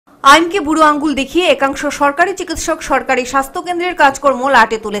আইনকে বুড়ো আঙ্গুল দেখিয়ে একাংশ সরকারি চিকিৎসক সরকারি স্বাস্থ্যকেন্দ্রের কাজকর্ম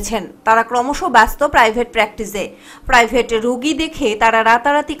লাটে তুলেছেন। তারা ক্রমশ ব্যস্ত প্রাইভেট প্র্যাকটিসে। প্রাইভেট রোগী দেখে তারা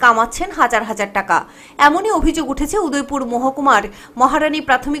রাতারাতি কামাচ্ছেন হাজার হাজার টাকা। এমনই অভিযোগ উঠেছে উদয়পুর মহকুমার মহারানী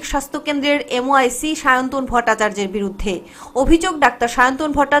প্রাথমিক স্বাস্থ্যকেন্দ্রের এমওআইসি সায়ন্তন ভট্টাচার্যের বিরুদ্ধে। অভিযোগ, ডাক্তার সায়ন্তন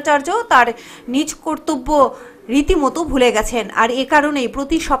ভট্টাচার্য তার নিজ কর্তব্য রীতিমতো ভুলে গেছেন, আর এ কারণেই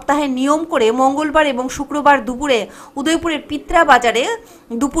প্রতি সপ্তাহে নিয়ম করে মঙ্গলবার এবং শুক্রবার দুপুরে উদয়পুরের পিত্রা বাজারে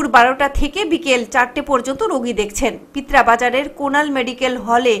দুপুর 12টা থেকে বিকেল 4টে পর্যন্ত রোগী দেখছেন। পিত্রা বাজারের কোনাল মেডিকেল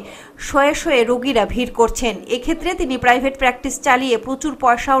হলে শয়ে শয়ে রোগীরা ভিড় করছেন। এক্ষেত্রে তিনি প্রাইভেট প্র্যাকটিস চালিয়ে প্রচুর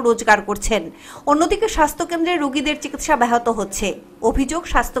পয়সাও রোজগার করছেন। অন্যদিকে স্বাস্থ্যকেন্দ্রের রোগীদের চিকিৎসা ব্যাহত হচ্ছে। অভিযোগ,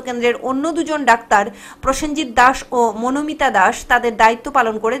 স্বাস্থ্যকেন্দ্রের অন্য দুজন ডাক্তার প্রসেনজিৎ দাস ও মনোমিতা দাস তাদের দায়িত্ব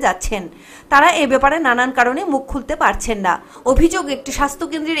পালন করে যাচ্ছেন। তারা এ ব্যাপারে নানান কারণে মুখ খুলতে পারছেন না। অভিযোগ, একটি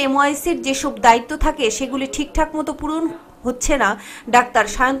স্বাস্থ্যকেন্দ্রের এমওআইসির যেসব দায়িত্ব থাকে সেগুলি ঠিকঠাক মতো পূরণ হচ্ছে না ডাক্তার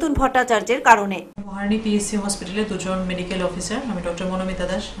সায়ন্তন ভট্টাচার্যের কারণে। মহারানী পিএসসি হসপিটালে দুজন মেডিকেল অফিসার, আমি ডক্টর মনোমিতা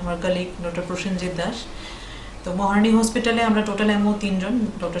দাস, আমার কলিগ ডক্টর প্রসেনজিৎ দাস। তো মহারানী হসপিটালে আমরা টোটাল এমও 3জন,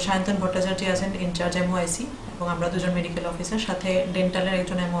 ডক্টর সায়ন্তন ভট্টাচার্য আছেন ইনচার্জ এমওআইসি, এবং আমরা দুজন মেডিকেল অফিসার, সাথে ডেন্টালের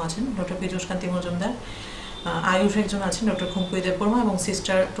একজন এমও আছেন ডক্টর পীযূষ কান্তি মজুমদার, আয়ুষ একজন আছেন ডক্টর খুমকুই দেববর্মা, এবং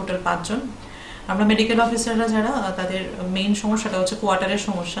সিস্টার, টোটাল 5 জন। আমরা মেডিকেল অফিসাররা যারা, তাদের মেইন সমস্যাটা হচ্ছে কোয়ার্টারের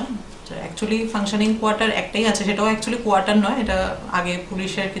সমস্যা। অ্যাকচুয়ালি ফাংশনিং কোয়ার্টার একটাই আছে, সেটাও অ্যাকচুয়ালি কোয়ার্টার নয়, এটা আগে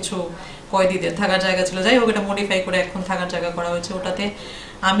পুলিশের কিছু কয়েদিদের থাকার জায়গা ছিল, যাই হোক এটা মডিফাই করে এখন থাকার জায়গা করা হয়েছে। ওটাতে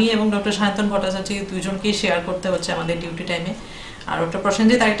আমি এবং ডক্টর সায়ন্তন ভট্টাচার্য দুজনকেই শেয়ার করতে হচ্ছে আমাদের ডিউটি টাইমে। আর ডক্টর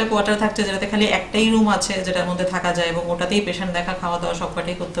প্রসেনজিৎ আরেকটা কোয়ার্টার থাকছে, যেটাতে খালি একটাই রুম আছে যেটার মধ্যে থাকা যায়, এবং ওটাতেই পেশেন্ট দেখা, খাওয়া দাওয়া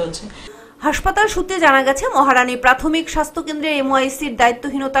সবকটাই করতে হচ্ছে। হাসপাতাল সূত্রে জানা গেছে, মহারানী প্রাথমিক স্বাস্থ্যকেন্দ্রের এমওআইসির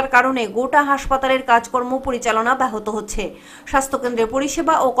দায়িত্বহীনতার কারণে গোটা হাসপাতালের কাজকর্ম পরিচালনা ব্যাহত হচ্ছে। স্বাস্থ্যকেন্দ্রের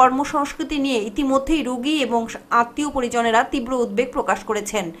পরিষেবা ও কর্মসংস্কৃতি নিয়ে ইতিমধ্যেই রোগী এবং আত্মীয় পরিজনেরা তীব্র উদ্বেগ প্রকাশ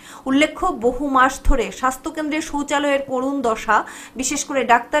করেছেন। উল্লেখ্য, বহু মাস ধরে স্বাস্থ্যকেন্দ্রের শৌচালয়ের করুণ দশা, বিশেষ করে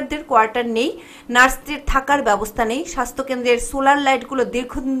ডাক্তারদের কোয়ার্টার নেই, নার্সদের থাকার ব্যবস্থা নেই, স্বাস্থ্যকেন্দ্রের সোলার লাইটগুলো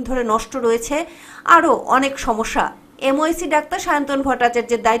দীর্ঘদিন ধরে নষ্ট রয়েছে, আরও অনেক সমস্যা। এমওআইসি ডাক্তার সায়ন্তন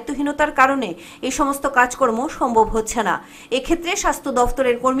ভট্টাচার্যের দায়িত্বহীনতার কারণে এই সমস্ত কাজকর্ম সম্ভব হচ্ছে না। এক্ষেত্রে স্বাস্থ্য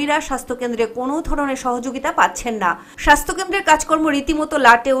দফতরের কর্মীরা স্বাস্থ্যকেন্দ্রে কোনো ধরনের সহযোগিতা পাচ্ছেন না। স্বাস্থ্যকেন্দ্রের কাজকর্ম রীতিমতো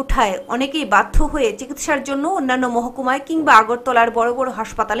লাটে ওঠায় অনেকেই বাধ্য হয়ে চিকিৎসার জন্য অন্যান্য মহকুমায় কিংবা আগরতলার বড় বড়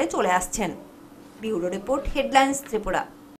হাসপাতালে চলে আসছেন। Bureau report, headlines Tripura.